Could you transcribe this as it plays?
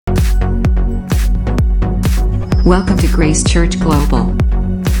Welcome to Grace Church Global.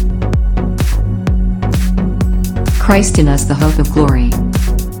 Christ in us, the hope of glory.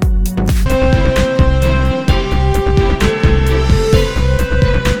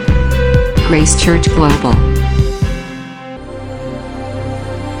 Grace Church Global.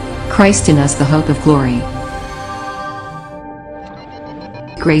 Christ in us, the hope of glory.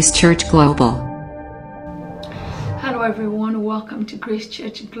 Grace Church Global. Hello everyone, welcome to Grace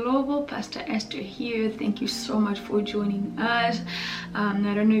Church Global. Pastor Esther here. Thank you so much for joining us.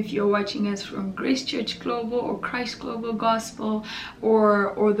 I don't know if you're watching us from Grace Church Global or Christ Global Gospel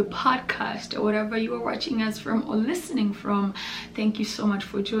or the podcast or whatever you are watching us from or listening from. Thank you so much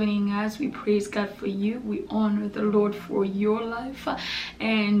for joining us. We praise God for you. We honor the Lord for your life.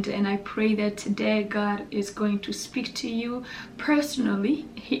 And I pray that today God is going to speak to you personally.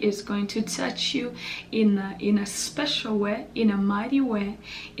 He is going to touch you in a special way, in a mighty way,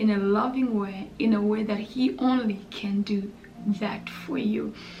 in a loving way, in a way that He only can do that for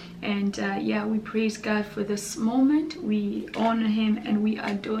you. And we praise God for this moment. We honor Him and we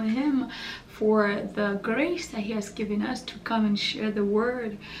adore Him for the grace that He has given us to come and share the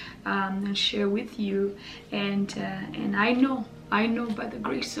word and share with you. And I know by the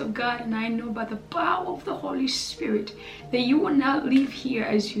grace of God, and I know by the power of the Holy Spirit, that you will not leave here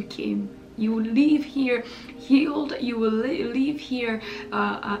as you came. You will leave here healed. You will leave here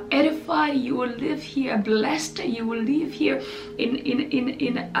edified. You will live here blessed. You will leave here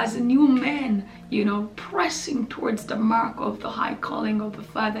in as a new man, pressing towards the mark of the high calling of the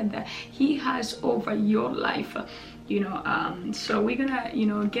Father that He has over your life. So we're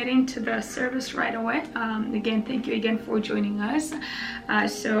gonna get into the service right away. Again, thank you again for joining us.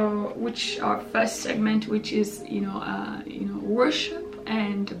 Which our first segment, which is worship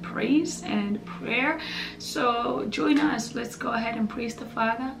and praise and prayer. So join us. Let's go ahead and praise the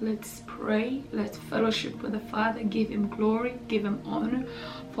Father. Let's pray. Let's fellowship with the Father. Give Him glory. Give Him honor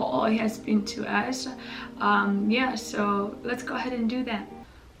for all He has been to us. So let's go ahead and do that.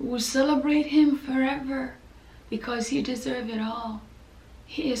 We'll celebrate Him forever because He deserves it all.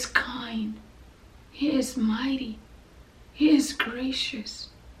 He is kind. He is mighty. He is gracious.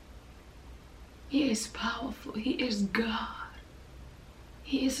 He is powerful. He is God.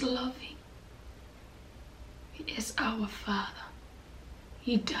 He is loving. He is our Father.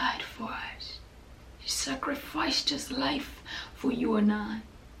 He died for us. He sacrificed His life for you and I.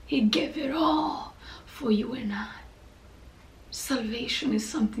 He gave it all for you and I. Salvation is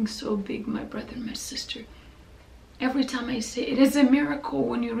something so big, my brother and my sister. Every time I say it is a miracle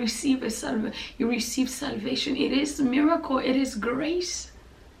when you receive salvation. It is a miracle. It is grace.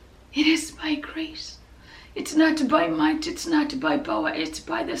 It is by grace. It's not by might, it's not by power, it's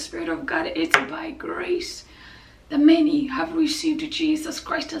by the Spirit of God, it's by grace. The many have received Jesus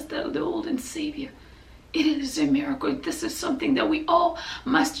Christ as their Lord and Savior. It is a miracle. This is something that we all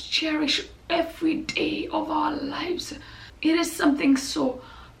must cherish every day of our lives. It is something so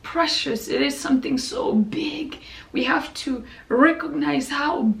precious. It is something so big. We have to recognize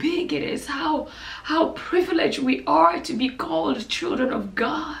how big it is, how privileged we are to be called children of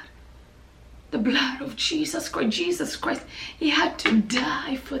God. The blood of Jesus Christ, He had to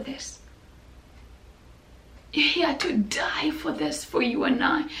die for this. He had to die for this, for you and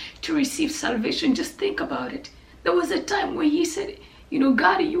I to receive salvation. Just think about it. There was a time when He said,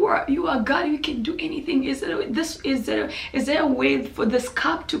 God, you are God, you can do anything. Is there a way for this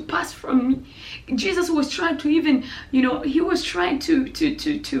cup to pass from me? Jesus was trying to even, He was trying to talk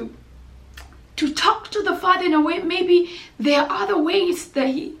to the Father in a way. Maybe there are other ways that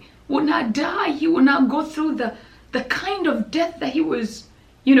He would not die. He would not go through the kind of death that He was,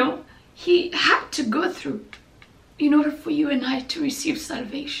 He had to go through in order for you and I to receive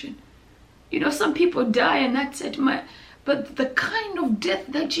salvation. Some people die and that's it. But the kind of death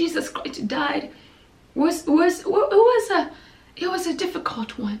that Jesus Christ died was a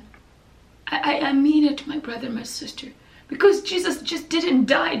difficult one. I mean it, my brother, my sister, because Jesus just didn't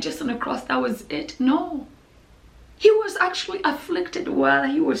die just on the cross. That was it. No. He was actually afflicted while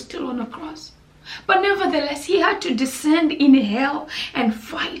He was still on the cross. But nevertheless, He had to descend in hell and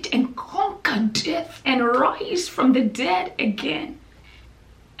fight and conquer death and rise from the dead again.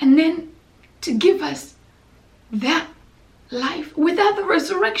 And then to give us that life. Without the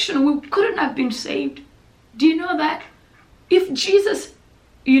resurrection, we couldn't have been saved. Do you know that? If Jesus,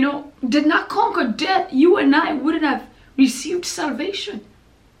 did not conquer death, you and I wouldn't have received salvation.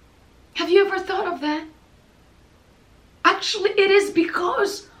 Have you ever thought of that? Actually, it is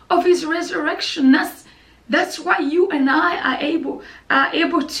because of His resurrection. That's why you and I are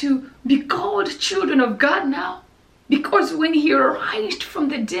able to be called children of God now. Because when He raised from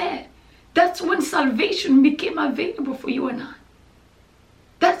the dead, That's when salvation became available for you and I.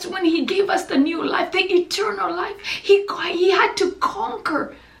 That's when he gave us the new life, the eternal life. He had to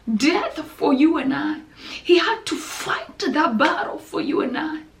conquer death for you and I. He had to fight that battle for you and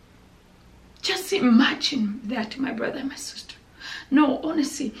I. Just imagine that, my brother and my sister. No,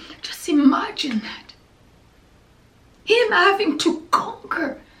 honestly, just imagine that. Him having to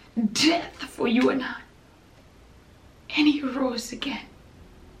conquer death for you and I. And he rose again.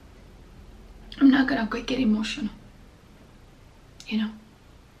 I'm not gonna get emotional,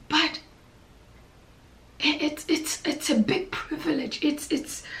 but it's a big privilege. It's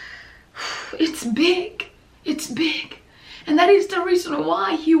big. It's big. And that is the reason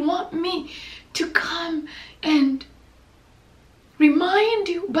why he wants me to come and remind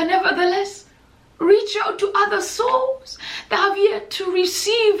you, but nevertheless, reach out to other souls that have yet to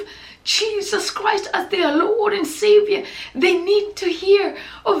receive Jesus Christ as their Lord and Savior. They need to hear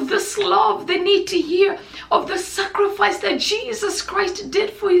of this love. They need to hear of the sacrifice that Jesus Christ did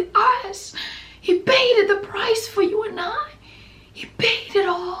for us. He paid the price for you and I. He paid it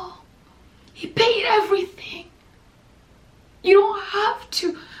all. He paid everything. You don't have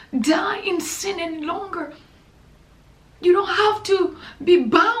to die in sin any longer. You don't have to be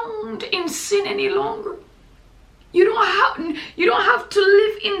bound in sin any longer. You don't have to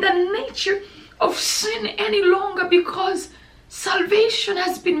live in the nature of sin any longer, because salvation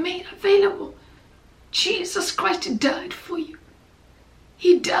has been made available. Jesus Christ died for you.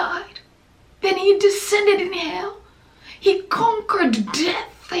 He died. Then he descended in hell. He conquered death.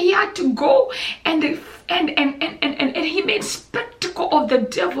 He had to go and he made spectacle of the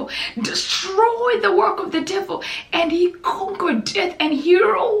devil, destroyed the work of the devil, and he conquered death, and he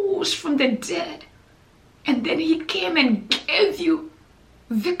rose from the dead. And then he came and gave you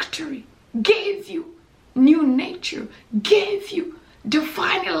victory, gave you new nature, gave you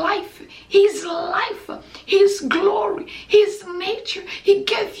divine life, his glory, his nature. He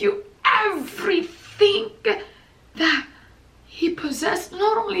gave you everything that he possessed.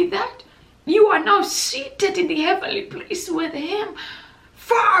 Not only that, you are now seated in the heavenly place with him,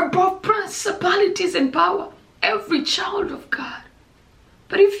 far above principalities and power, every child of God.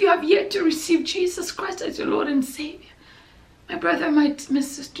 But if you have yet to receive Jesus Christ as your Lord and Savior, my brother, my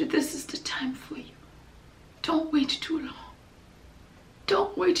sister, this is the time for you. Don't wait too long.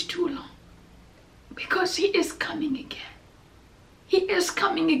 Don't wait too long. Because he is coming again. He is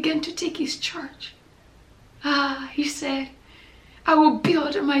coming again to take his church. He said, I will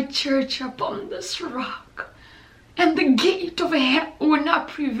build my church upon this rock, and the gate of hell will not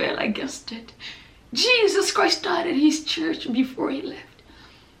prevail against it. Jesus Christ started his church before he left.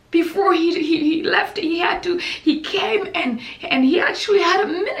 Before he left, he came and he actually had a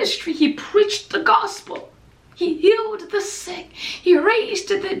ministry. He preached the gospel. He healed the sick. He raised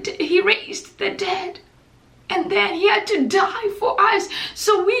the dead. And then he had to die for us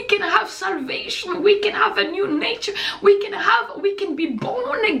so we can have salvation. We can have a new nature. We can be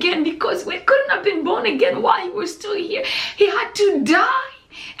born again, because we couldn't have been born again while he was still here. He had to die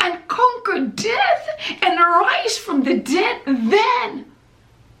and conquer death and rise from the dead. Then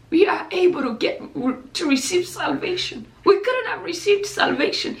we are able to receive salvation. We couldn't have received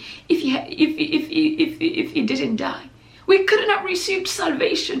salvation if he didn't die. We couldn't have received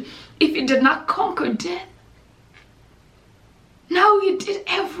salvation if he did not conquer death. Now he did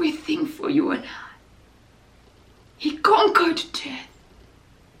everything for you and I. He conquered death.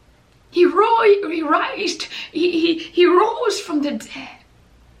 He rose from the dead.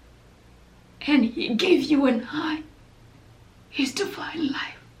 And he gave you and I his divine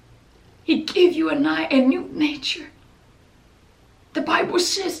life. He gave you and I a new nature. The Bible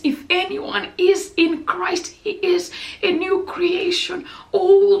says if anyone is in Christ, he is a new creation.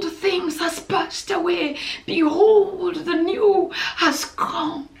 Old things has passed away. Behold, the new has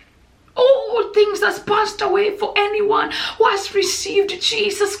come. All things has passed away for anyone who has received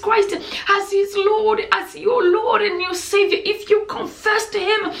Jesus Christ as his Lord, as your Lord and your Savior. If you confess to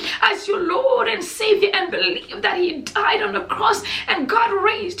him as your Lord and Savior and believe that he died on the cross and God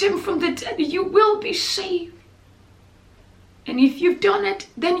raised him from the dead, you will be saved. And if you've done it,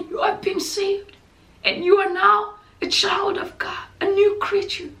 then you have been saved. And you are now a child of God, a new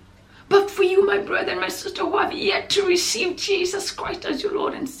creature. But for you, my brother and my sister, who have yet to receive Jesus Christ as your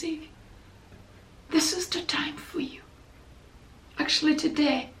Lord and Savior, this is the time for you. Actually,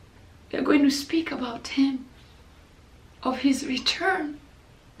 today, we are going to speak about him, of his return,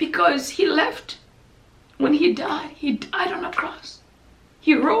 because he left when he died. He died on a cross.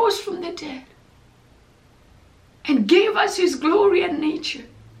 He rose from the dead and gave us his glory and nature.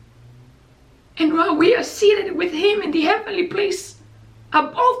 And while we are seated with him in the heavenly place,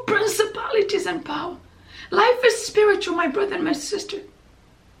 above principalities and power. Life is spiritual, my brother and my sister.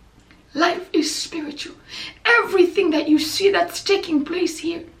 Life is spiritual. Everything that you see that's taking place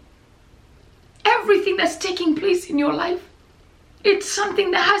here, everything that's taking place in your life, it's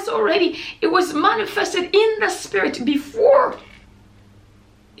something that has already, it was manifested in the spirit before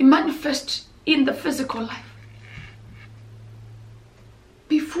it manifests in the physical life.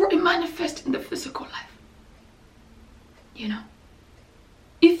 Before it manifests in the physical life. You know,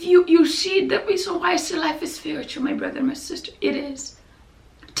 if you see the reason why I say life is spiritual, my brother and my sister, it is.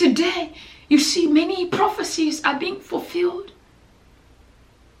 Today, you see many prophecies are being fulfilled.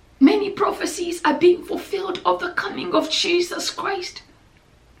 Many prophecies are being fulfilled of the coming of Jesus Christ.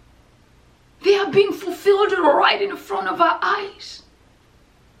 They are being fulfilled right in front of our eyes.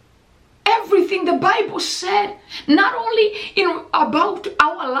 Everything the Bible said, not only about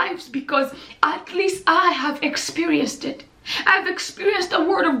our lives, because at least I have experienced it. I've experienced the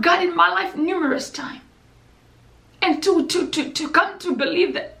word of God in my life numerous times. And to come to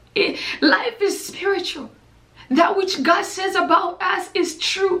believe that life is spiritual. That which God says about us is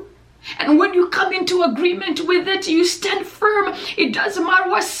true. And when you come into agreement with it, you stand firm. It doesn't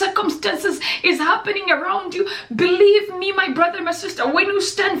matter what circumstances is happening around you. Believe me, my brother, my sister, when you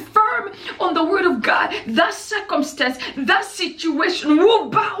stand firm on the word of God, that circumstance, that situation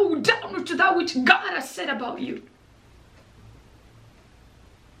will bow down to that which God has said about you.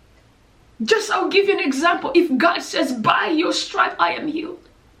 Just I'll give you an example. If God says, by your stripe I am healed,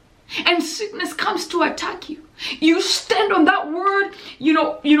 and sickness comes to attack you, you stand on that word,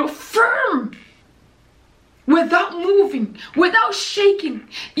 firm, without moving, without shaking,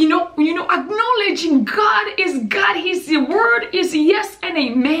 acknowledging God is God. His word is yes and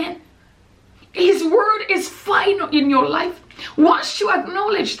amen. His word is final in your life. Once you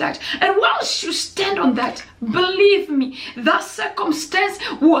acknowledge that, and once you stand on that, believe me, that circumstance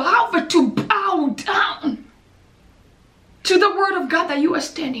will have to bow down to the word of God that you are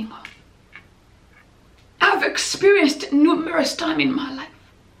standing on. I've experienced it numerous times in my life.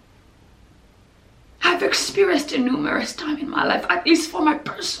 I've experienced it numerous times in my life, at least for my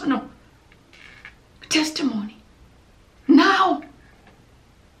personal testimony. Now,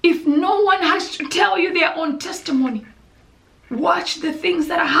 if no one has to tell you their own testimony, watch the things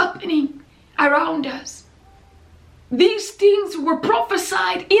that are happening around us. These things were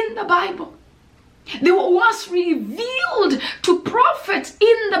prophesied in the Bible. They were once revealed to prophets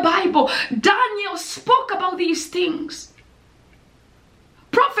in the Bible. Daniel spoke about these things.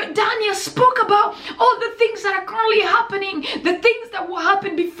 Prophet Daniel spoke about all the things that are currently happening, the things that will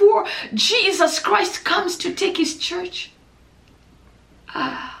happen before Jesus Christ comes to take his church.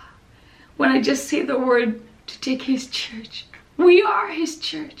 When I just say the word, to take his church, we are his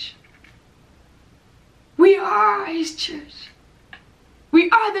church. We are his church. We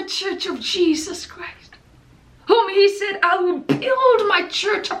are the church of Jesus Christ, whom he said, I will build my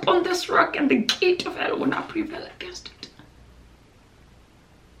church upon this rock, and the gate of hell will not prevail against it.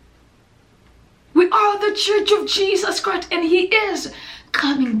 We are the church of Jesus Christ, and he is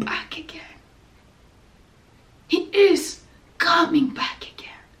coming back again. He is coming back again.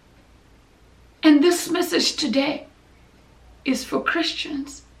 And this message today is for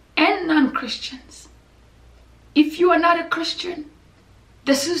Christians and non-Christians. If you are not a Christian,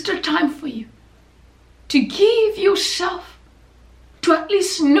 this is the time for you to give yourself to at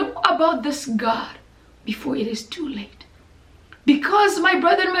least know about this God before it is too late. Because, my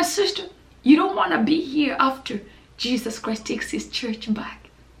brother and my sister, you don't want to be here after Jesus Christ takes his church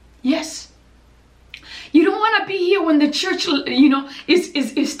back. Yes. You don't want to be here when the church,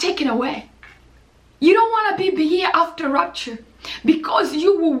 is taken away. You don't want to be here after rapture, because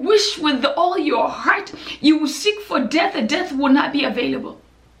you will wish with all your heart, you will seek for death, and death will not be available.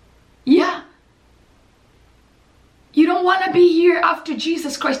 Yeah. You don't want to be here after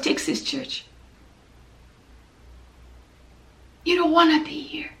Jesus Christ takes his church. You don't want to be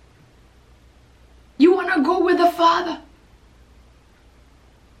here. You want to go with the Father.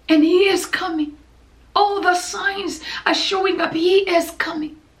 And he is coming. All the signs are showing up. He is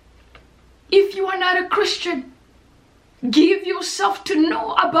coming. If you are not a Christian, give yourself to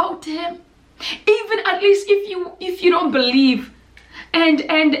know about him. Even at least if you don't believe. And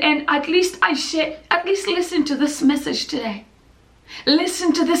at least I say, at least listen to this message today.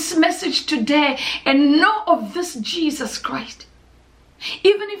 Listen to this message today and know of this Jesus Christ.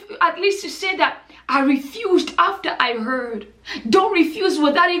 Even if at least you say that, I refused after I heard. Don't refuse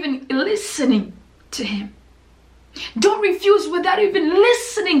without even listening to him. Don't refuse without even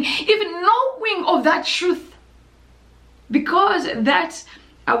listening, even knowing of that truth. Because that's,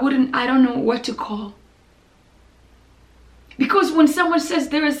 I don't know what to call. Because when someone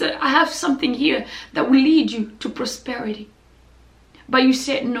says I have something here that will lead you to prosperity, but you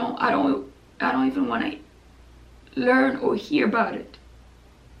said, no, I don't even want to learn or hear about it.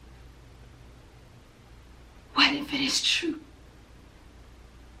 What if it is true?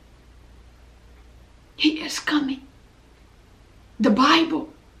 He is coming. The Bible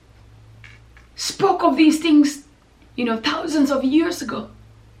spoke of these things, thousands of years ago.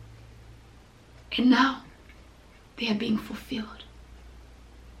 And now they are being fulfilled.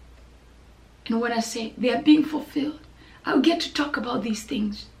 And when I say they are being fulfilled, I'll get to talk about these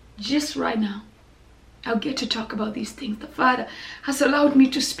things just right now. I'll get to talk about these things. The Father has allowed me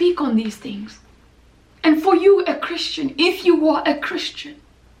to speak on these things. And for you, a Christian, if you are a Christian,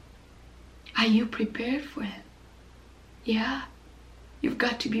 are you prepared for Him? Yeah, you've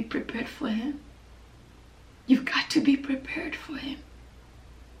got to be prepared for Him. You've got to be prepared for Him.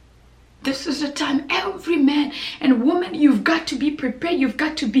 This is the time, every man and woman, you've got to be prepared. You've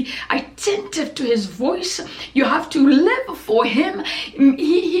got to be attentive to His voice. You have to live for Him.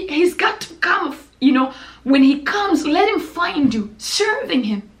 He's got to come, when He comes, let Him find you serving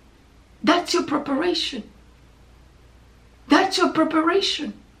Him. That's your preparation. That's your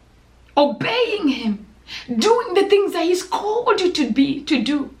preparation. Obeying Him. Doing the things that He's called you to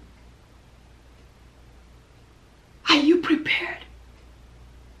do. Are you prepared?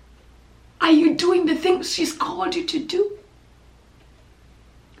 Are you doing the things He's called you to do?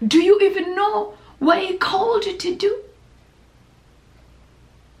 Do you even know what He called you to do?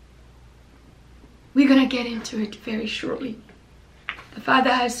 We're going to get into it very shortly. The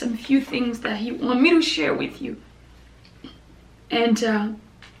Father has some few things that He wants me to share with you. And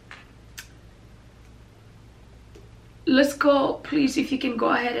let's go, please, if you can go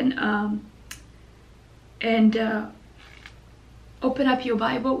ahead and open up your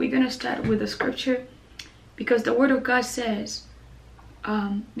Bible. We're going to start with the scripture because the Word of God says,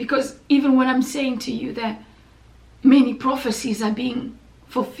 because even when I'm saying to you that many prophecies are being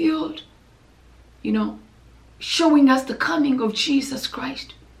fulfilled, showing us the coming of Jesus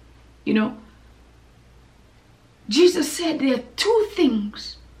Christ, Jesus said there are two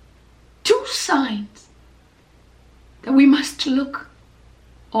things, two signs that we must look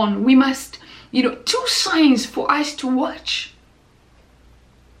on. We must, two signs for us to watch.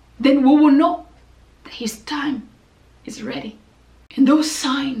 Then we will know that His time is ready. And those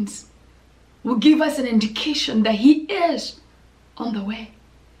signs will give us an indication that He is on the way.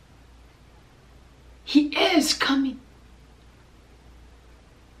 He is coming.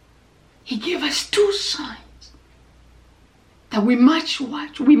 He gave us two signs that we must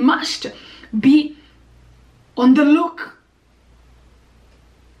watch. We must be on the look.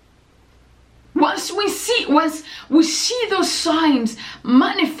 Once we see those signs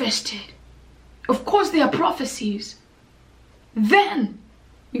manifested, of course they are prophecies, then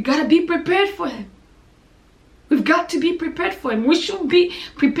we got to be prepared for Him. We've got to be prepared for Him. We should be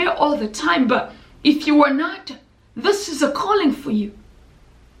prepared all the time, but if you are not, this is a calling for you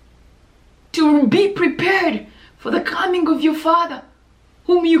to be prepared for the coming of your Father,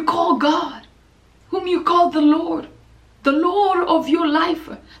 whom you call God, whom you call the Lord of your life,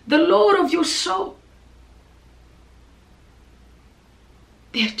 the Lord of your soul.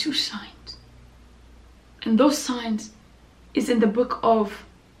 There are two signs, and those signs is in the book of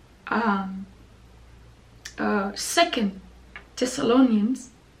 2 Thessalonians,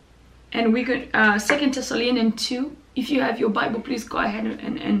 and we got 2 Thessalonians 2. If you have your Bible, please go ahead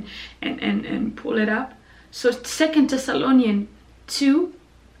and pull it up. So 2 Thessalonians 2,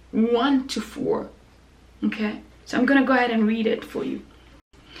 1-4. Okay, so I'm gonna go ahead and read it for you.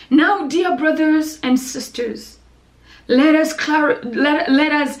 Now, dear brothers and sisters, let us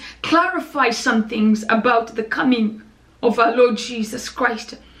clarify some things about the coming of our Lord Jesus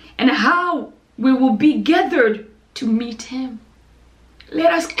Christ and how we will be gathered to meet Him.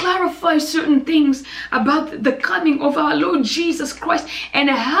 Let us clarify certain things about the coming of our Lord Jesus Christ and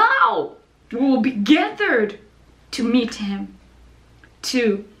how we will be gathered to meet Him.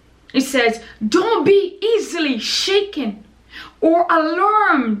 2. It says, don't be easily shaken or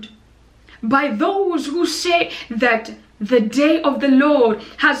alarmed by those who say that the day of the Lord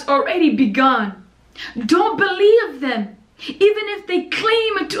has already begun. Don't believe them, even if they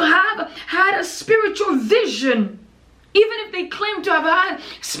claim to have had a spiritual vision. Even if they claim to have had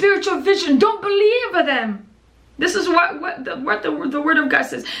spiritual vision, don't believe them. This is what the Word of God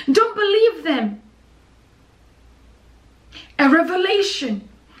says. Don't believe them. A revelation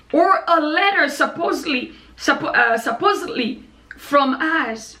or a letter supposedly from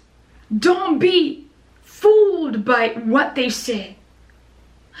us. Don't be fooled by what they say.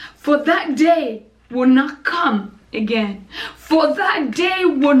 For that day will not come again. For that day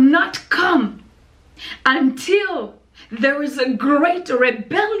will not come until there is a great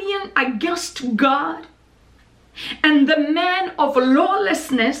rebellion against God, and the man of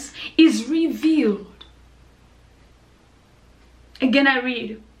lawlessness is revealed. Again, I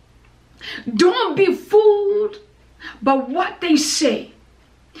read, don't be fooled by what they say,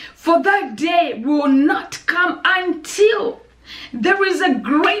 for that day will not come until there is a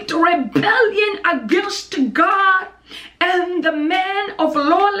great rebellion against God, and the man of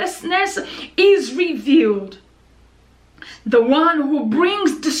lawlessness is revealed, the one who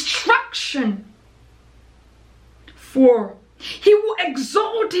brings destruction. For he will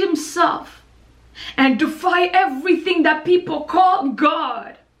exalt himself and defy everything that people call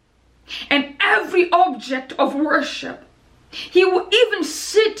God and every object of worship. He will even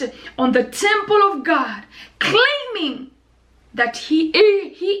sit on the temple of God, claiming that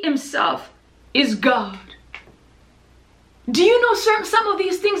he himself is God. Do you know some of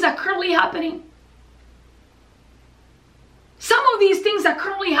these things are currently happening? Some of these things are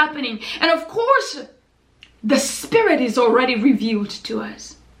currently happening. And of course, the Spirit is already revealed to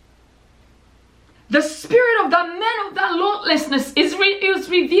us. The spirit of the man of that lawlessness is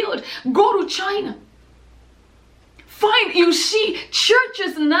revealed. Go to China. You see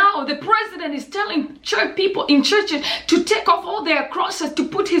churches now, the president is telling church people in churches to take off all their crosses, to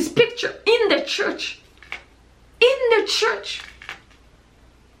put his picture in the church. In the church.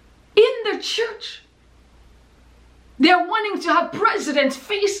 In the church. They're wanting to have president's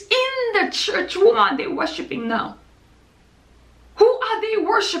face in the church. Who are they worshiping now? Who are they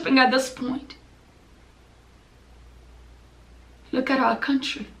worshiping at this point? Look at our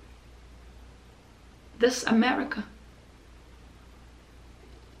country. This America.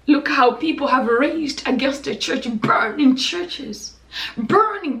 Look how people have raised against the church, burning churches,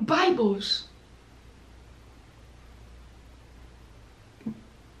 burning Bibles,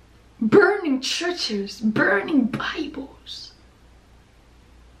 burning churches, burning Bibles.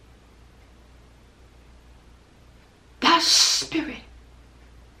 That spirit,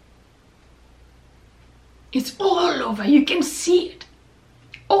 it's all over. You can see it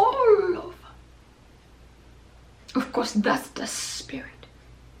all over. Of course, that's the spirit.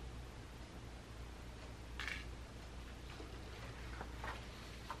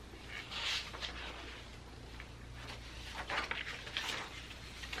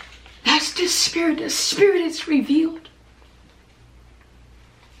 That's the spirit. The spirit is revealed.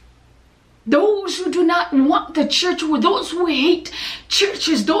 Those who do not want the church, those who hate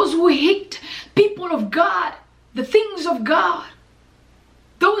churches, those who hate people of God, the things of God,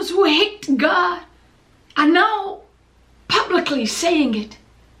 those who hate God are now publicly saying it,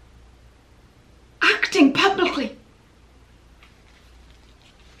 acting publicly.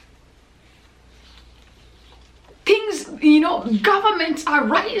 Things, governments are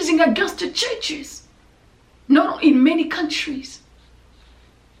rising against the churches, not in many countries.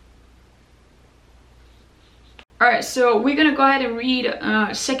 All right, so we're gonna go ahead and read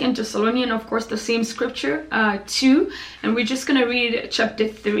 2 Thessalonians, of course, the same scripture, 2, and we're just gonna read chapter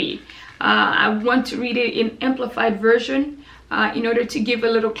 3. I want to read it in amplified version in order to give a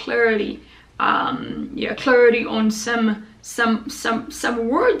little clarity, clarity on some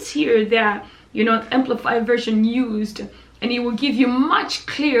words here that amplified version used, and it will give you much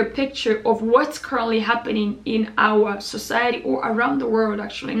clearer picture of what's currently happening in our society, or around the world,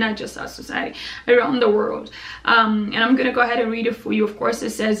 actually, not just our society, around the world. And I'm gonna go ahead and read it for you. Of course, it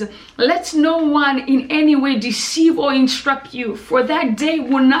says, "Let no one in any way deceive or instruct you, for that day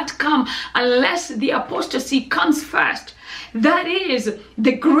will not come unless the apostasy comes first. That is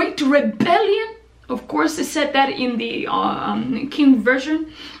the great rebellion." Of course, it said that in the King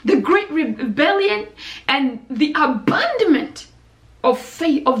version. "The great rebellion and the abandonment of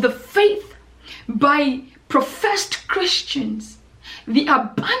faith, of the faith by professed Christians." The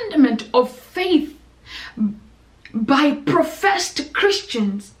abandonment of faith by professed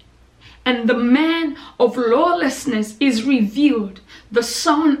Christians. "And the man of lawlessness is revealed, the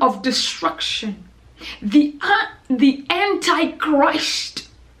son of destruction, the Antichrist."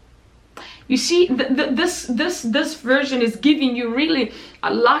 You see, this version is giving you really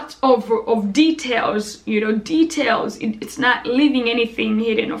a lot of details, details. It's not leaving anything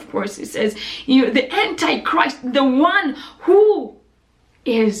hidden, of course. It says, the Antichrist, the one who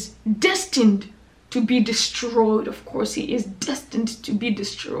is destined to be destroyed. Of course, he is destined to be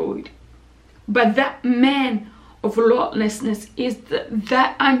destroyed. But that man of lawlessness is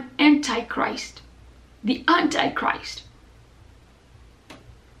that Antichrist, the Antichrist.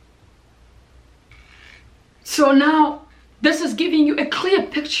 So now, this is giving you a clear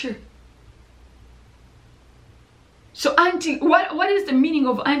picture So what is the meaning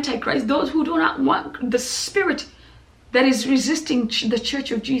of Antichrist? Those who do not want the spirit that is resisting the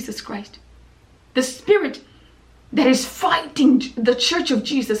church of Jesus Christ. The spirit that is fighting the church of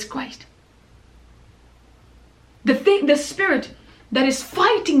Jesus Christ. The spirit that is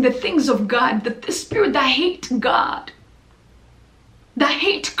fighting the things of God. The spirit that hates God. That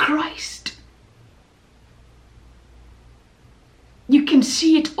hates Christ. You can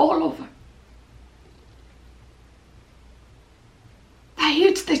see it all over. That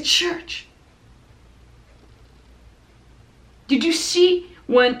hates the church. Did you see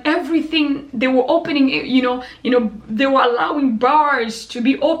when everything, they were opening, they were allowing bars to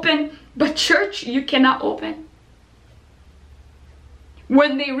be open, but church, you cannot open?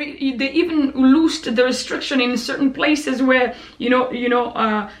 When they even loosed the restriction in certain places where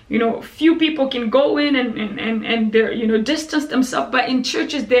few people can go in and they're distance themselves, but in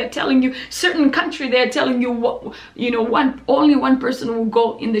churches they're telling you, certain country they're telling you only one person will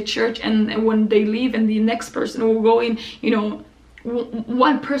go in the church, and when they leave, and the next person will go in,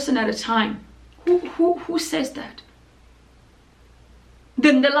 one person at a time. Who says that?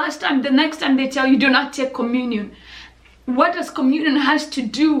 Then the next time they tell you, do not take communion. What does communion has to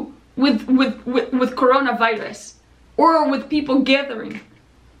do with coronavirus or with people gathering?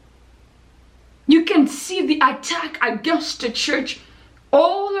 You can see the attack against the church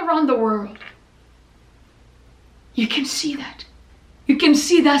all around the world. You can see that. You can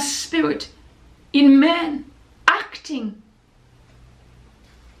see that spirit in men acting.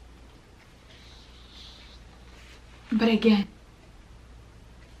 But again,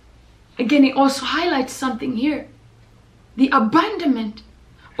 it also highlights something here. The abandonment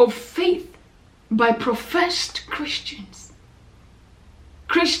of faith by professed Christians.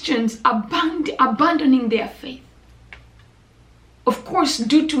 Christians abandoning their faith. Of course,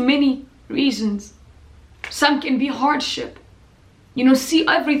 due to many reasons. Some can be hardship. See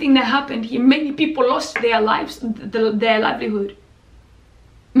everything that happened here. Many people lost their lives, their livelihood.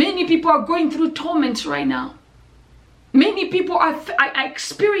 Many people are going through torments right now. Many people are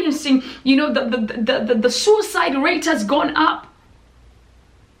experiencing, the suicide rate has gone up.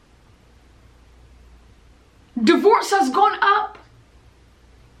 Divorce has gone up.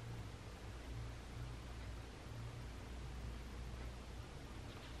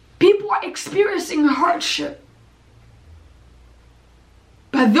 People are experiencing hardship.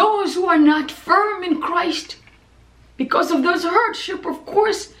 But those who are not firm in Christ, because of those hardship, of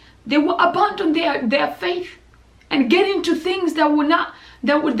course, they will abandon their faith and get into things that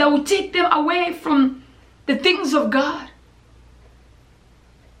will take them away from the things of God.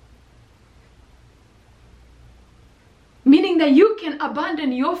 Meaning that you can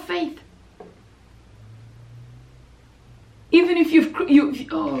abandon your faith. Even if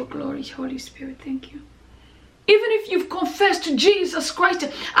oh glory, Holy Spirit, thank you. Even if you've confessed Jesus Christ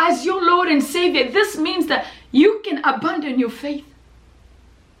as your Lord and Savior, this means that you can abandon your faith.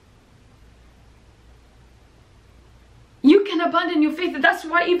 You can abandon your faith. That's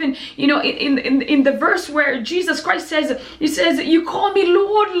why even, in the verse where Jesus Christ says, he says, you call me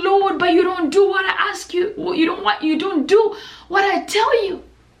Lord, Lord, but you don't do what I ask you. You don't do what I tell you.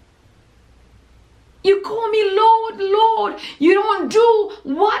 You call me Lord, Lord. You don't do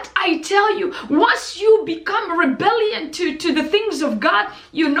what I tell you. Once you become rebellion to the things of God,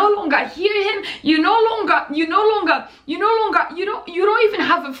 you no longer hear him. You don't even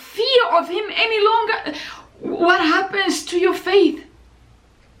have a fear of him any longer. What happens to your faith?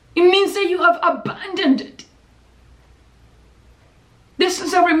 It means that you have abandoned it. This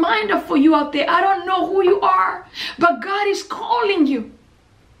is a reminder for you out there. I don't know who you are, but God is calling you.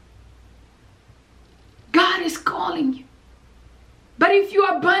 God is calling you. But if you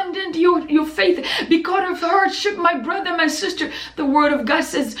abandoned your faith because of hardship, my brother, my sister, the word of God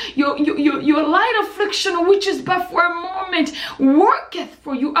says, your light affliction, which is but for a moment, worketh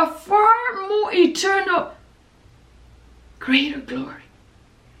for you a far more eternal, greater glory.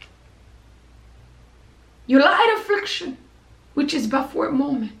 Your light affliction, which is but for a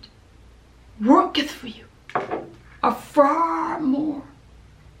moment, worketh for you a far more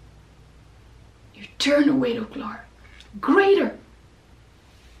eternal weight of glory, greater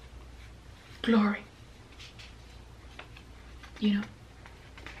glory.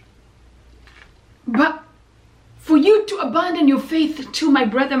 But for you to abandon your faith to my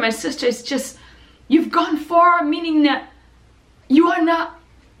brother, my sister, it's just, you've gone far, meaning that you are not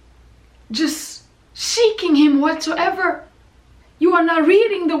just seeking him whatsoever. You are not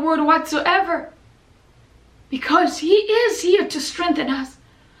reading the word whatsoever. Because he is here to strengthen us.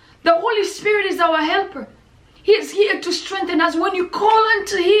 The Holy Spirit is our helper. He is here to strengthen us. When you call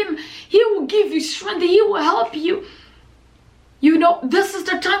unto him, he will give you strength. He will help you. You know, this is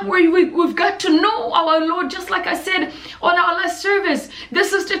the time where we've got to know our Lord, just like I said on our last service.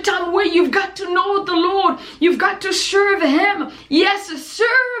 This is the time where you've got to know the Lord. You've got to serve Him. Yes,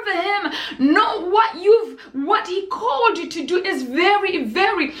 serve Him. Know what He called you to do is very,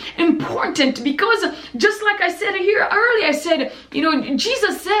 very important. Because just like I said here earlier, I said, you know,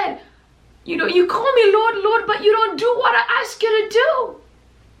 Jesus said, you know, you call me Lord, Lord, but you don't do what I ask you to do.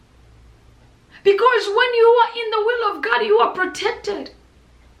 Because when you are in the will of God, you are protected.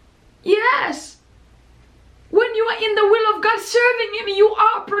 Yes. When you are in the will of God, serving Him, you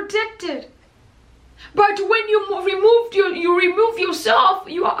are protected. But when you remove yourself,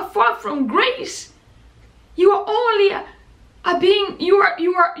 you are far from grace. You are only you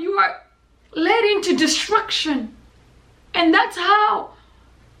are led into destruction. And that's how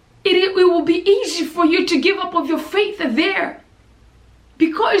it will be easy for you to give up of your faith there.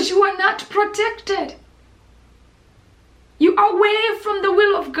 Because you are not protected. You are away from the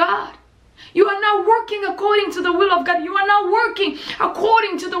will of God. You are not working according to the will of God. You are not working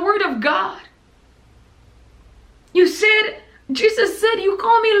according to the word of God. Jesus said, you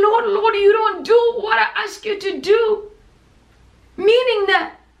call me Lord, Lord, you don't do what I ask you to do. Meaning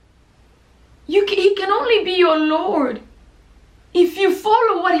that He can only be your Lord if you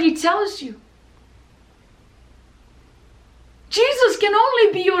follow what He tells you. Jesus can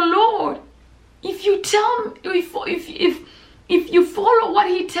only be your Lord if you if you follow what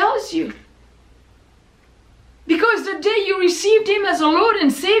He tells you. Because the day you received Him as a Lord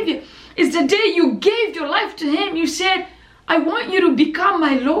and Savior is the day you gave your life to Him. You said, I want you to become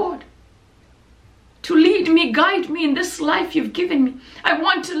my Lord, to lead me, guide me in this life you've given me. I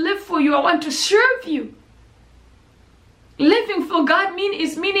want to live for you. I want to serve you. Living for God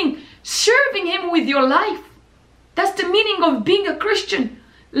meaning serving Him with your life. That's the meaning of being a Christian.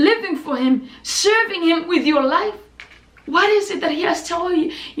 Living for Him, serving Him with your life. What is it that He has told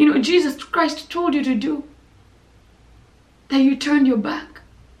you, Jesus Christ told you to do? That you turned your back?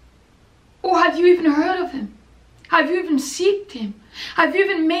 Or have you even heard of Him? Have you even sought Him? Have you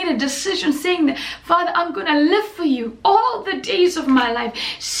even made a decision saying that, Father, I'm going to live for you all the days of my life,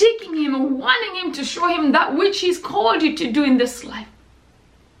 seeking Him, wanting Him to show Him that which He's called you to do in this life?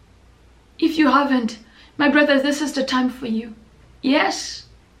 If you haven't, my brothers, this is the time for you. Yes,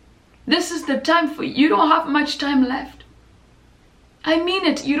 this is the time for you. You don't have much time left. I mean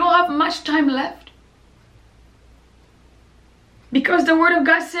it. You don't have much time left. Because the Word of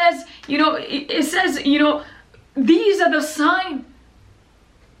God says, it says, these are the sign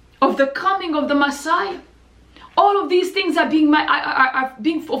of the coming of the Messiah. All of these things are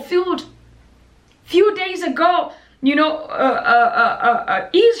being fulfilled. Few days ago,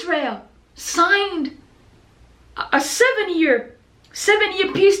 Israel signed a 7-year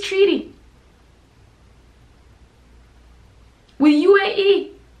peace treaty with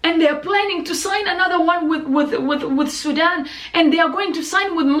UAE, and they're planning to sign another one with Sudan, and they are going to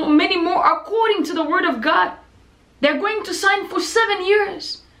sign with many more according to the word of God. They're going to sign for 7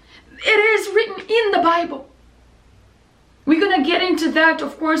 years. It is written in the Bible. We're gonna get into that,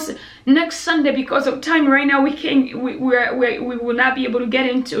 of course, next Sunday because of time. Right now, we will not be able to get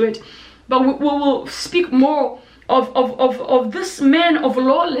into it, but we will speak more of this man of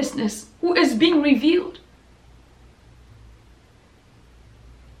lawlessness who is being revealed.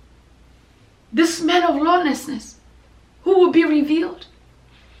 This man of lawlessness who will be revealed.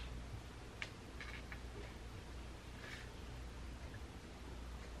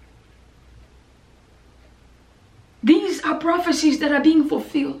 These are prophecies that are being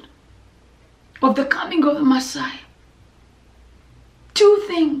fulfilled of the coming of the Messiah. 2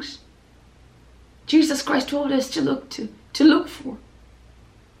 things Jesus Christ told us to look for.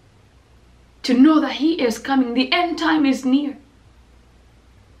 To know that He is coming. The end time is near.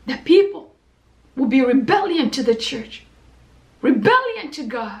 The people will be rebellion to the church. Rebellion to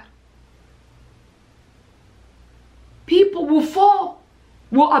God. People will fall,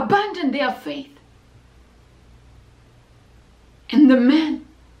 will abandon their faith. And the man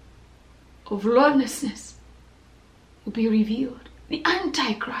of lawlessness will be revealed. The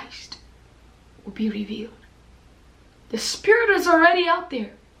Antichrist will be revealed. The spirit is already out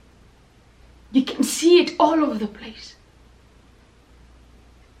there. You can see it all over the place.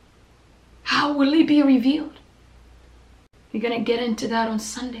 How will it be revealed? We're going to get into that on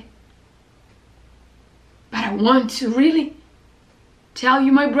Sunday. But I want to really tell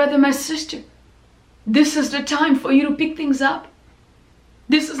you, my brother, my sister, this is the time for you to pick things up.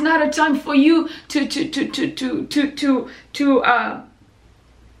 This is not a time for you to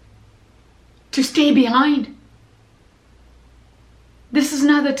stay behind. This is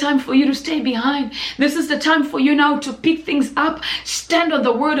not the time for you to stay behind. This is the time for you now to pick things up. Stand on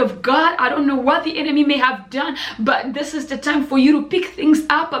the word of God. I don't know what the enemy may have done, but this is the time for you to pick things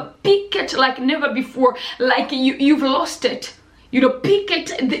up. Pick it like never before, like you've lost it. Pick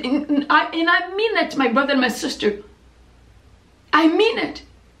it. And I mean it, my brother and my sister. I mean it.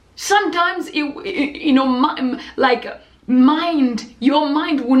 Sometimes, your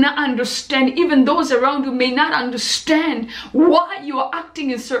mind will not understand. Even those around you may not understand why you are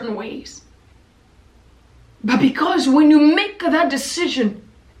acting in certain ways. But because when you make that decision,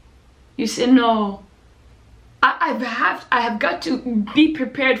 you say, no, I have got to be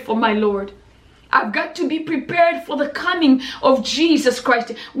prepared for my Lord. I've got to be prepared for the coming of Jesus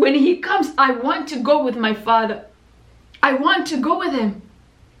Christ. When he comes, I want to go with my Father. I want to go with him.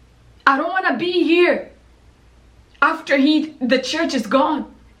 I don't want to be here after the church is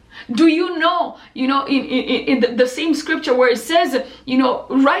gone. Do you know, in the same scripture where it says,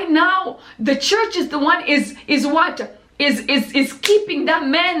 right now the church is the one is keeping that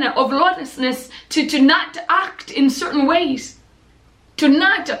man of lawlessness to not act in certain ways, to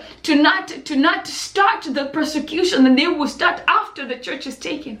not start the persecution, and they will start after the church is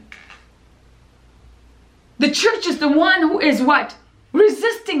taken. The church is the one who is what?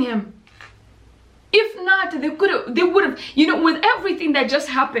 Resisting him. If not, they would have, with everything that just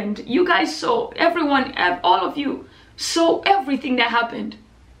happened, you guys saw, everyone, all of you saw everything that happened.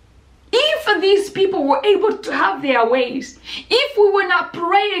 If these people were able to have their ways, if we were not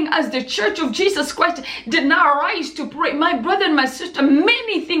praying as the Church of Jesus Christ did not rise to pray, my brother and my sister,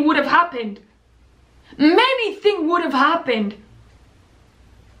 many things would have happened. Many things would have happened.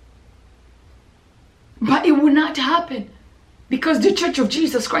 But it would not happen because the Church of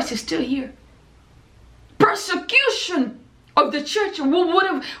Jesus Christ is still here. Persecution of the church would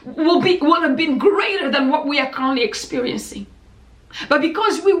have been greater than what we are currently experiencing. But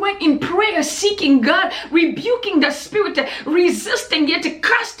because we went in prayer, seeking God, rebuking the spirit, resisting it,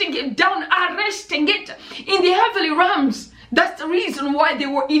 casting it down, arresting it in the heavenly realms, that's the reason why they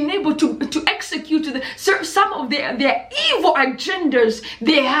were enabled to execute some of their evil agendas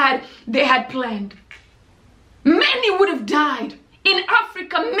they had planned. Many would have died. In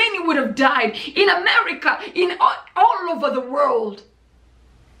Africa, many would have died. In America, all over the world.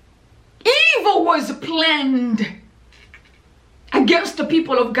 Evil was planned against the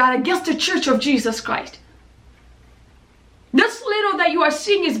people of God, against the Church of Jesus Christ. This little that you are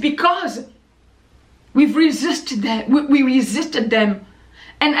seeing is because we've resisted that. We resisted them.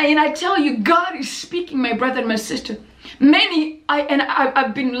 And I tell you, God is speaking, my brother and my sister.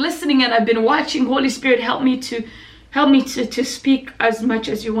 I've been listening and I've been watching. Holy Spirit, help me to speak as much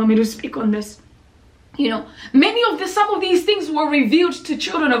as you want me to speak on this. Some of these things were revealed to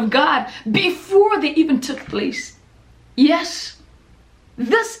children of God before they even took place. Yes,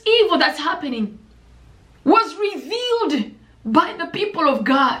 this evil that's happening was revealed by the people of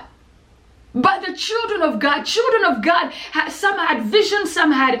God, by the children of God. Children of God, some had vision,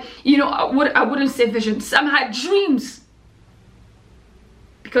 some had, I wouldn't say vision, some had dreams.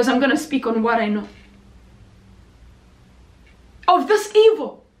 Because I'm going to speak on what I know of this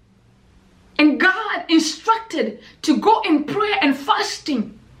evil. And God instructed to go in prayer and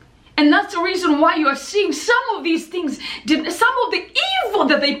fasting. And that's the reason why you are seeing some of these things, some of the evil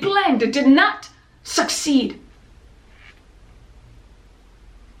that they planned did not succeed.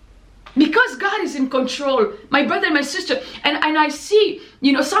 Because God is in control, my brother and my sister, and I see,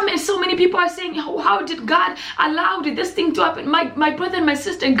 so many people are saying, how did God allow this thing to happen? My brother and my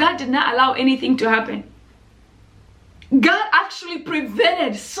sister, God did not allow anything to happen. God actually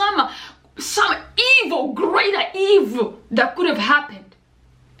prevented some evil, greater evil that could have happened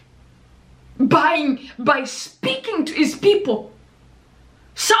by speaking to his people,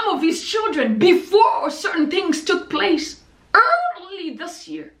 some of his children, before certain things took place early this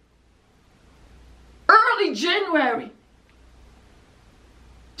year. Early January.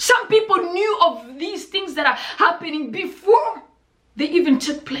 Some people knew of these things that are happening before they even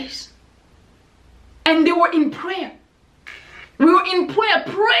took place. And they were in prayer. We were in prayer,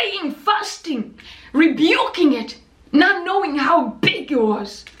 praying, fasting, rebuking it, not knowing how big it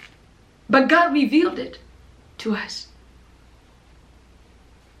was. But God revealed it to us.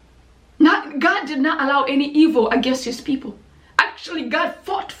 God did not allow any evil against his people. Actually, God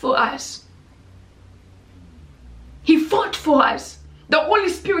fought for us. He fought for us. The Holy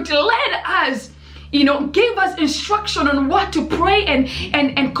Spirit led us, gave us instruction on what to pray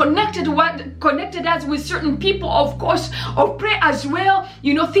and connected us with certain people, of course, of prayer as well.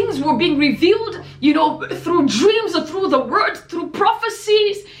 Things were being revealed, through dreams or through the word, through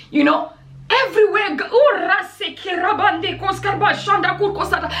prophecies, Everywhere, God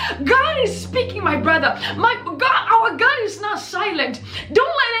is speaking, my brother. My God, our God is not silent. Don't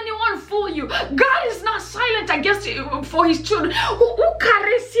let anyone fool you. God is not silent against for his children. He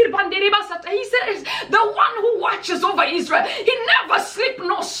says, the one who watches over Israel, he never sleeps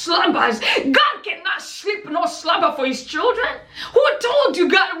nor slumbers. God cannot sleep nor slumber for his children. Who told you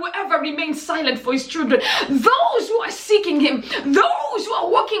God will ever remain silent for his children? Those who are seeking him, those who are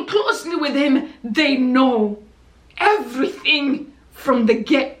working closely with him, they know everything from the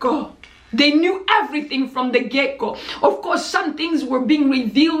get-go. They knew everything from the get-go. Of course, some things were being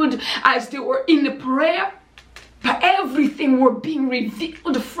revealed as they were in the prayer, but everything were being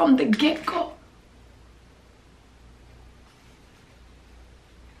revealed from the get-go.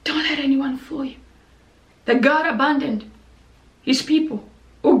 Don't let anyone fool you that God abandoned his people,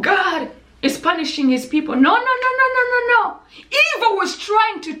 or God is punishing his people. No. Evil was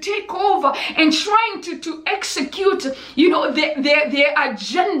trying to take over and trying to execute, their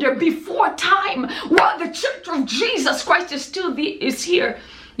agenda before time. While the church of Jesus Christ is here.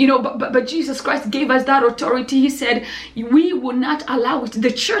 But Jesus Christ gave us that authority. He said, we will not allow it.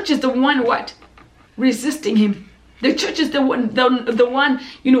 The church is the one resisting him. The church is the one,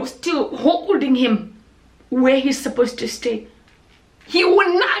 still holding him where he's supposed to stay. He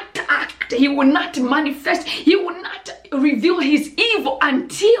will not act. He will not manifest. He will not reveal his evil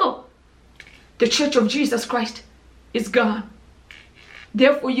until the church of Jesus Christ is gone.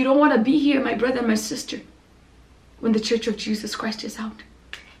 Therefore, you don't want to be here, my brother, my sister, when the church of Jesus Christ is out.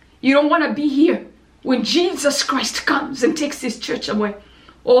 You don't want to be here when Jesus Christ comes and takes his church away.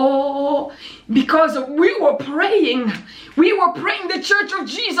 Oh, because we were praying. The church of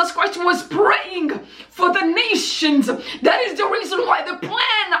Jesus Christ was praying for the nations. That is the reason why the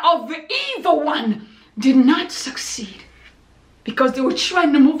plan of the evil one did not succeed. Because they were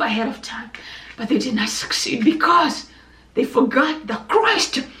trying to move ahead of time. But they did not succeed because they forgot that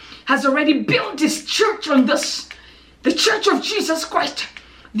Christ has already built his church on this. The church of Jesus Christ.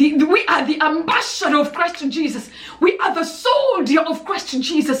 We are the ambassador of Christ Jesus. We are the soldier of Christ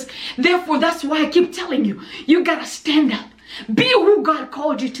Jesus. Therefore, that's why I keep telling you, you gotta stand up. Be who God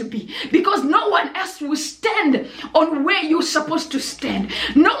called you to be. Because no one else will stand on where you're supposed to stand.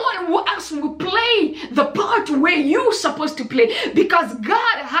 No one else will play the part where you're supposed to play. Because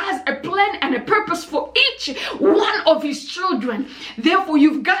God has a plan and a purpose for each one of his children. Therefore,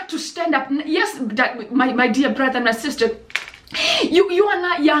 you've got to stand up. Yes, my dear brother and my sister, you are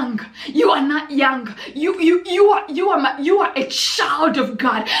not young. You are not young. You are a child of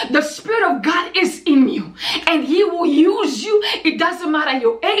God. The Spirit of God is in you, and he will use you. It doesn't matter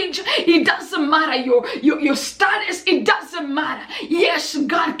your age. It doesn't matter your status. It doesn't matter. Yes,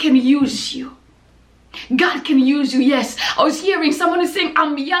 God can use you. God can use you. Yes, I was hearing someone is saying,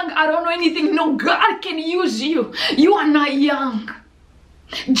 I'm young, I don't know anything. No, God can use you. You are not young.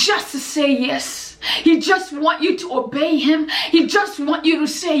 Just say yes. He just wants you to obey him. He just wants you to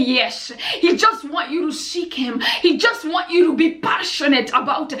say yes. He just wants you to seek him. He just wants you to be passionate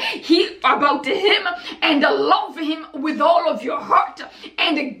about him and love him with all of your heart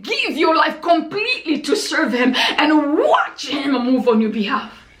and give your life completely to serve him and watch him move on your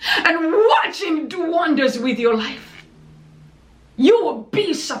behalf and watch him do wonders with your life. You will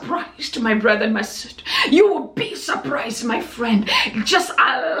be surprised, my brother and my sister. You will be surprised, my friend. Just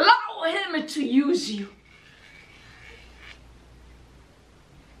allow him to use you.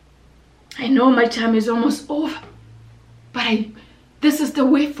 I know my time is almost over, but this is the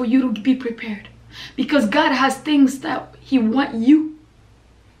way for you to be prepared. Because God has things that he wants you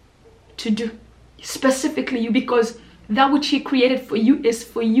to do. Specifically you, because that which he created for you is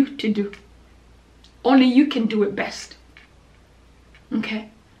for you to do. Only you can do it best. Okay,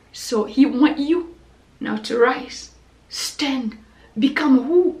 so he wants you now to rise, stand, become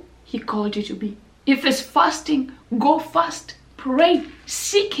who he called you to be. If it's fasting, go fast, pray,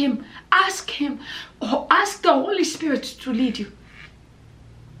 seek him, ask or ask the Holy Spirit to lead you.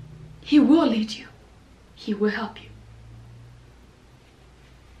 He will lead you. He will help you.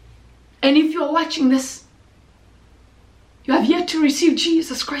 And if you're watching this, you have yet to receive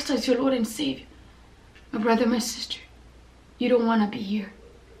Jesus Christ as your Lord and Savior, my brother, my sister, you don't want to be here.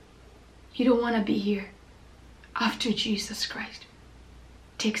 You don't want to be here after Jesus Christ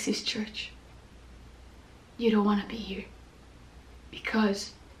takes his church. You don't want to be here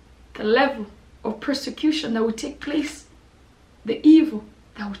because the level of persecution that will take place, the evil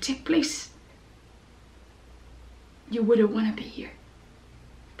that will take place, you wouldn't want to be here.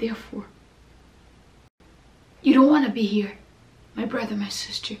 Therefore, you don't want to be here, my brother, my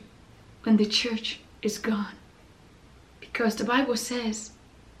sister, when the church is gone. Because the Bible says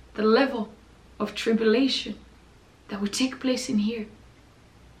the level of tribulation that will take place in here,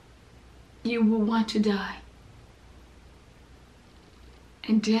 you will want to die.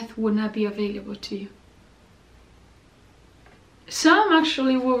 And death will not be available to you. Some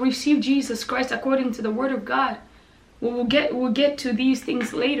actually will receive Jesus Christ according to the Word of God. We'll get to these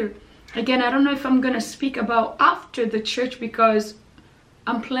things later. Again, I don't know if I'm going to speak about after the church, because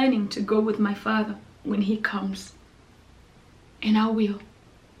I'm planning to go with my Father when He comes. And I will.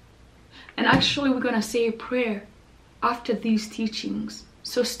 And actually, we're going to say a prayer after these teachings.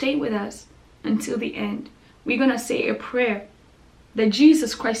 So stay with us until the end. We're going to say a prayer that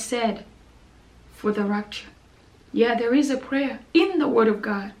Jesus Christ said for the rapture. Yeah, there is a prayer in the Word of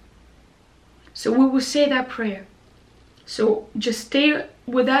God. So we will say that prayer. So just stay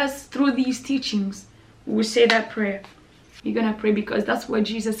with us through these teachings. We will say that prayer. We're going to pray because that's what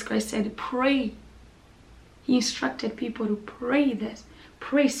Jesus Christ said. Pray. He instructed people to pray this.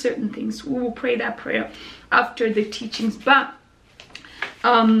 Pray certain things. We will pray that prayer after the teachings. But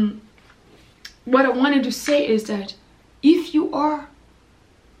what I wanted to say is that if you are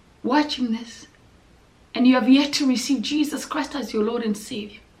watching this and you have yet to receive Jesus Christ as your Lord and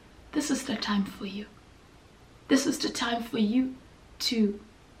Savior, this is the time for you. This is the time for you to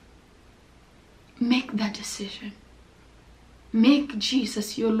make that decision. Make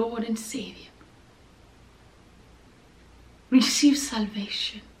Jesus your Lord and Savior. Receive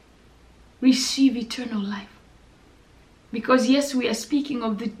salvation. Receive eternal life. Because yes, we are speaking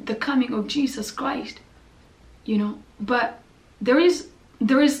of the coming of Jesus Christ, you know, but there is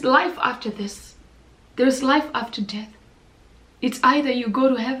life after this. There is life after death. It's either you go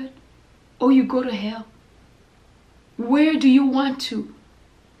to heaven or you go to hell. Where do you want to,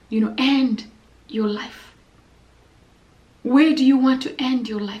 end your life? Where do you want to end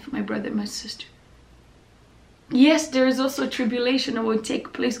your life, my brother, my sister? Yes, there is also tribulation that will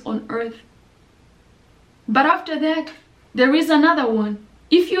take place on earth. But after that, there is another one.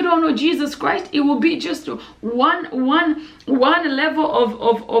 If you don't know Jesus Christ, it will be just one level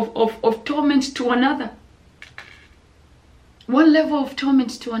of torment to another. One level of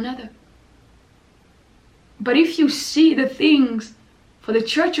torment to another. But if you see the things for the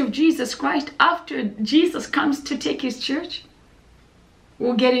church of Jesus Christ after Jesus comes to take his church,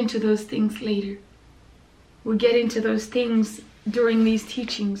 we'll get into those things later. We'll get into those things during these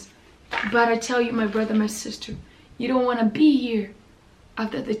teachings. But I tell you, my brother, my sister, you don't want to be here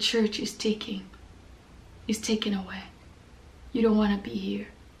after the church is taken away. You don't want to be here.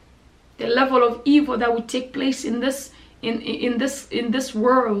 The level of evil that will take place in this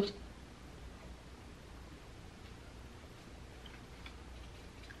world,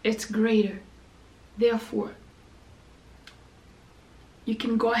 it's greater. Therefore, you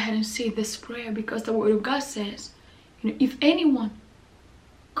can go ahead and say this prayer, because the Word of God says, if anyone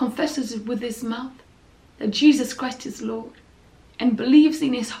confesses it with his mouth that Jesus Christ is Lord and believes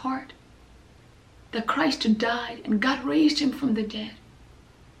in his heart that Christ died and God raised him from the dead,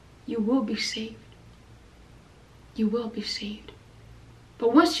 you will be saved. You will be saved.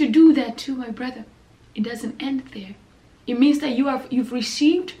 But once you do that too, my brother, it doesn't end there. It means that you've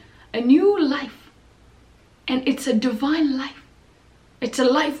received a new life, and it's a divine life. It's a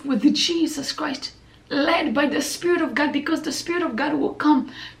life with Jesus Christ, led by the Spirit of God, because the Spirit of God will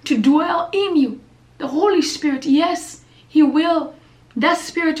come to dwell in you. The Holy Spirit, yes, He will. That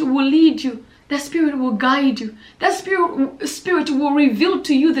Spirit will lead you. That Spirit will guide you. That Spirit will reveal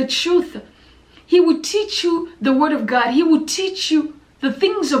to you the truth. He will teach you the Word of God. He will teach you the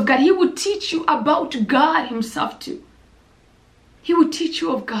things of God. He will teach you about God Himself too. He will teach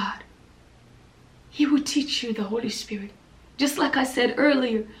you of God. He will teach you the Holy Spirit. Just like I said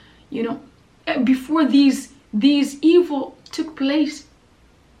earlier, before these evil took place,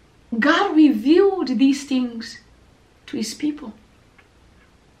 God revealed these things to His people.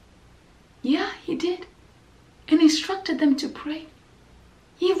 Yeah, He did. And instructed them to pray.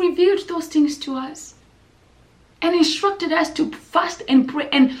 He revealed those things to us. And instructed us to fast and pray.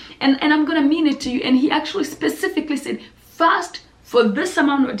 And I'm going to mean it to you. And He actually specifically said, fast for this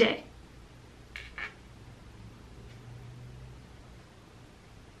amount of day.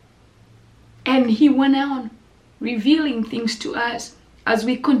 And He went on revealing things to us as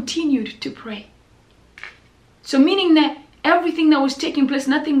we continued to pray. So meaning that everything that was taking place,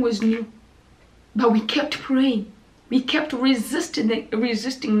 nothing was new. But we kept praying. We kept resisting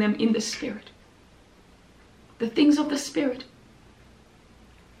them in the Spirit. The things of the Spirit,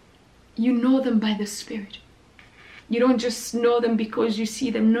 you know them by the Spirit. You don't just know them because you see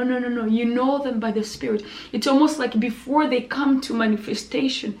them. No. You know them by the Spirit. It's almost like before they come to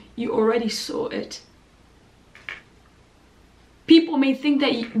manifestation, you already saw it. People may think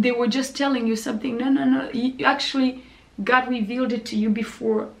that they were just telling you something. No. Actually, God revealed it to you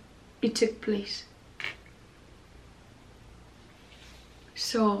before it took place.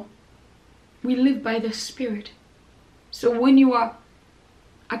 So we live by the Spirit. So when you are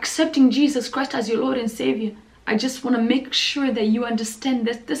accepting Jesus Christ as your Lord and Savior, I just want to make sure that you understand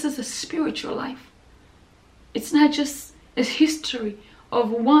that this is a spiritual life. It's not just a history of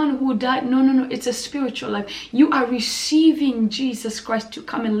one who died. No. It's a spiritual life. You are receiving Jesus Christ to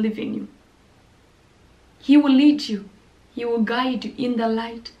come and live in you. He will lead you. He will guide you in the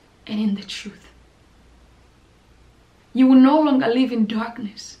light and in the truth. You will no longer live in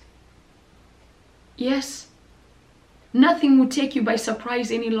darkness. Yes, nothing will take you by surprise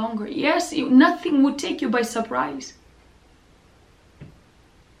any longer. Yes, nothing will take you by surprise.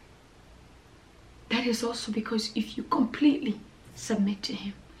 That is also because if you completely submit to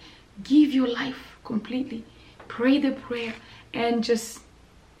Him, give your life completely, pray the prayer, and just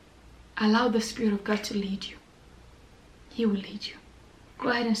allow the Spirit of God to lead you. He will lead you. Go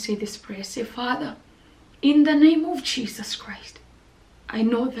ahead and say this prayer. Say, Father, in the name of Jesus Christ, I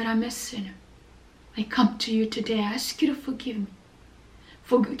know that I'm a sinner. I come to you today. I ask you to forgive me.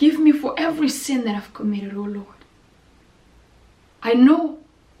 Forgive me for every sin that I've committed, oh Lord.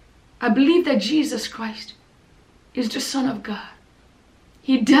 I believe that Jesus Christ is the Son of God.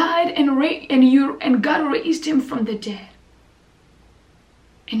 He died and God raised Him from the dead.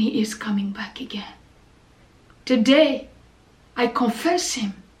 And He is coming back again. Today, I confess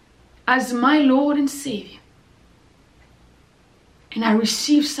Him as my Lord and Savior. And I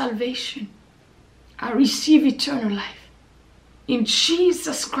receive salvation. I receive eternal life. In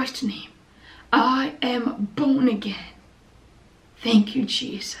Jesus Christ's name, I am born again. Thank you,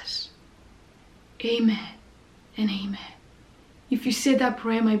 Jesus. Amen and amen. If you said that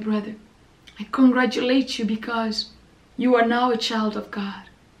prayer, my brother, I congratulate you because you are now a child of God.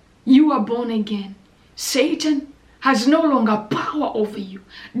 You are born again. Satan has no longer power over you.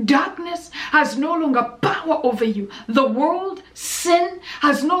 Darkness has no longer power over you. The world, sin,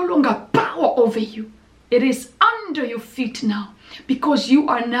 has no longer power over you. It is under your feet now because you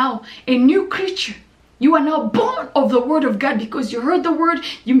are now a new creature. You are now born of the Word of God because you heard the Word,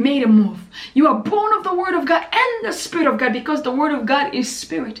 you made a move. You are born of the Word of God and the Spirit of God because the Word of God is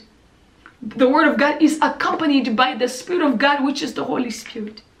Spirit. The Word of God is accompanied by the Spirit of God, which is the Holy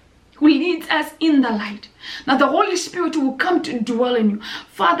Spirit, who leads us in the light. Now the Holy Spirit will come to dwell in you.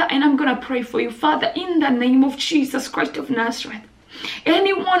 Father, and I'm going to pray for you. Father, in the name of Jesus Christ of Nazareth,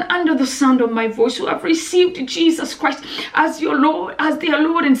 anyone under the sound of my voice who have received Jesus Christ as your Lord, as their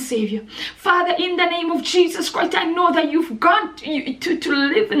Lord and Savior, Father, in the name of Jesus Christ, I know that you've gone to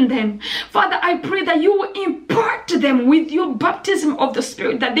live in them. Father, I pray that you will impart to them with your baptism of the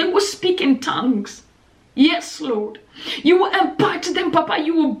Spirit, that they will speak in tongues. Yes, Lord. You will impart to them, Papa.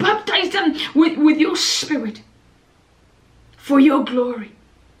 You will baptize them with your Spirit for your glory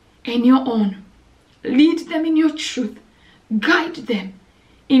and your honor. Lead them in your truth. Guide them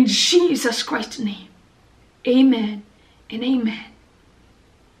in Jesus Christ's name. Amen and amen.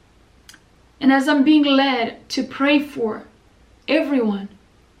 And as I'm being led to pray for everyone,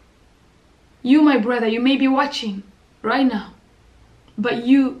 you, my brother, you may be watching right now, but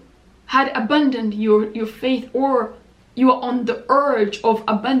you had abandoned your faith, or you are on the urge of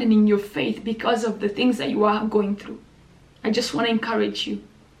abandoning your faith because of the things that you are going through. I just want to encourage you.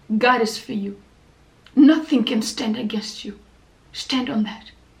 God is for you. Nothing can stand against you. Stand on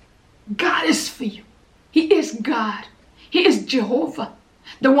that. God is for you. He is God. He is Jehovah,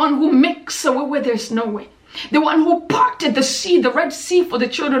 the one who makes a way where there's no way, the one who parted the sea, the Red Sea, for the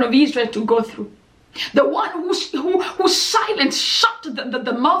children of Israel to go through, the one who silenced, shut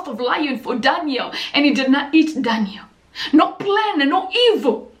the mouth of lion for Daniel, and he did not eat Daniel. No plan and no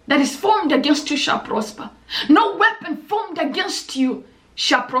evil that is formed against you shall prosper. No weapon formed against you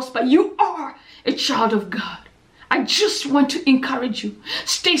shall prosper. You are a child of God. I just want to encourage you.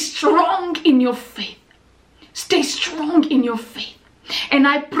 Stay strong in your faith. Stay strong in your faith. And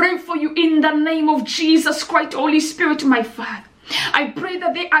I pray for you in the name of Jesus Christ, Holy Spirit, my Father. I pray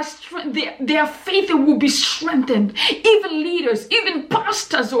that their faith will be strengthened. Even leaders, even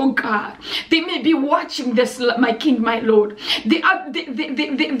pastors, oh God, they may be watching this, my King, my Lord. They are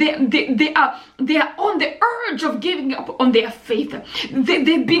on the urge of giving up on their faith.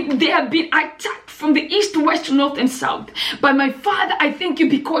 They have been attacked from the east, west, north, and south. But my Father, I thank you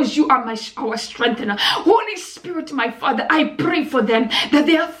because you are our strengthener. Holy Spirit, my Father, I pray for them that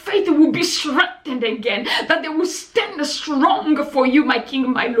their faith will be strengthened again, that they will stand strong for you, my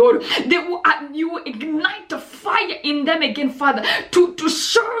King, my Lord. You will ignite a fire in them again, Father, to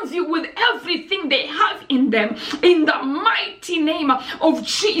serve you with everything they have in them. In the mighty name of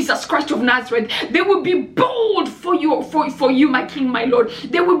Jesus Christ of Nazareth. They will be bold for you, my King, my Lord.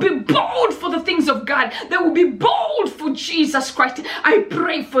 They will be bold for the things of God. They will be bold for Jesus Christ. I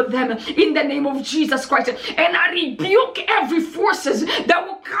pray for them in the name of Jesus Christ, and I rebuke every forces that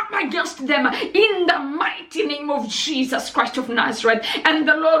will come against them in the mighty name of Jesus Christ of Nazareth. And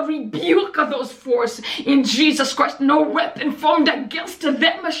the Lord rebuke those forces in Jesus Christ. No weapon formed against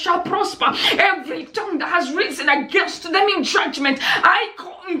them shall prosper. Every tongue that has risen against them in judgment, I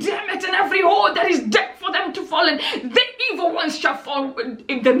condemn it, and every hold that is dead for them to fall in, the evil ones shall fall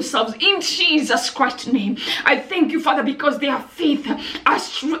in themselves in Jesus Christ's name. I thank you, Father, because their faith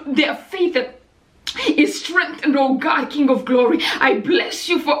is strengthened, oh God, King of glory. I bless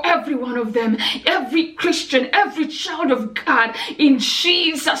you for every one of them, every Christian, every child of God, in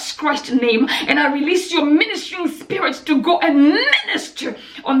Jesus Christ's name. And I release your ministering spirits to go and minister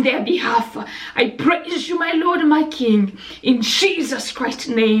on their behalf. I praise you, my Lord and my King, in Jesus Christ's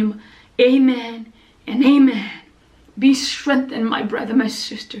name. Amen and amen. Be strengthened, my brother, my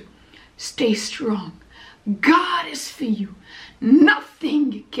sister. Stay strong. God is for you.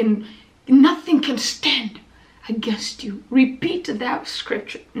 Nothing can stand against you. Repeat that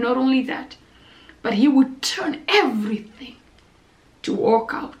scripture. Not only that, but he would turn everything to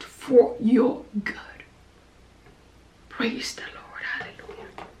work out for your good. Praise the Lord.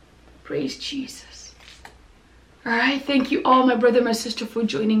 Hallelujah. Praise Jesus. All right. Thank you all, my brother, my sister, for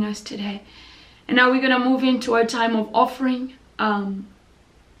joining us today. And now we're going to move into our time of offering.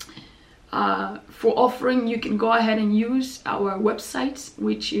 For offering, you can go ahead and use our website,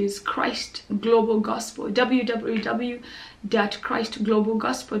 which is Christ Global Gospel,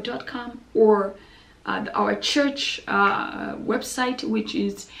 www.christglobalgospel.com, or our church website, which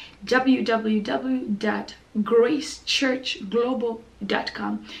is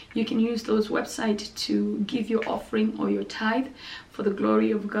www.gracechurchglobal.com. You can use those websites to give your offering or your tithe for the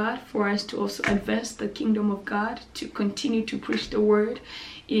glory of God, for us to also advance the kingdom of God, to continue to preach the word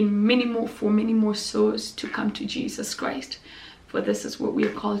for many more souls to come to Jesus Christ. For this is what we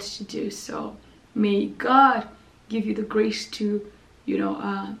are called to do. So may God give you the grace to,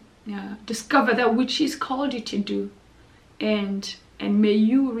 discover that which He's called you to do, and may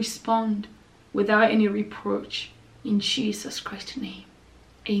you respond without any reproach in Jesus Christ's name.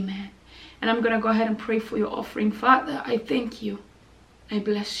 Amen. And I'm going to go ahead and pray for your offering. Father, I thank you. I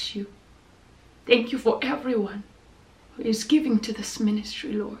bless you. Thank you for everyone who is giving to this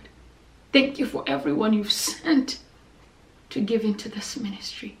ministry, Lord. Thank you for everyone you've sent to give into this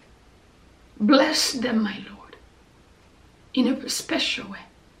ministry. Bless them, my Lord, in a special way.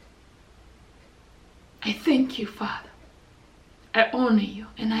 I thank you, Father. I honor you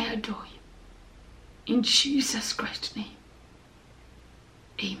and I adore you. In Jesus Christ's name.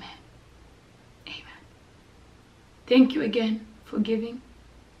 Amen. Amen. Thank you again for giving.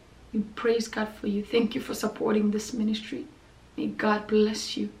 We praise God for you. Thank you for supporting this ministry. May God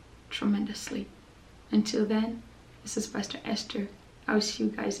bless you tremendously. Until then, this is Pastor Esther. I will see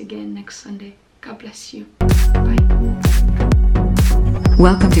you guys again next Sunday. God bless you. Bye.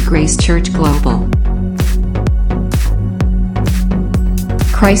 Welcome to Grace Church Global.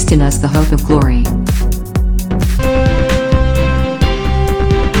 Christ in us, the hope of glory.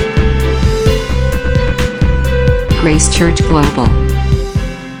 Grace Church Global.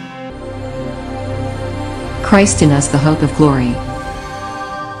 Christ in us, the hope of glory.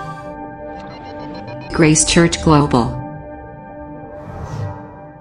 Grace Church Global.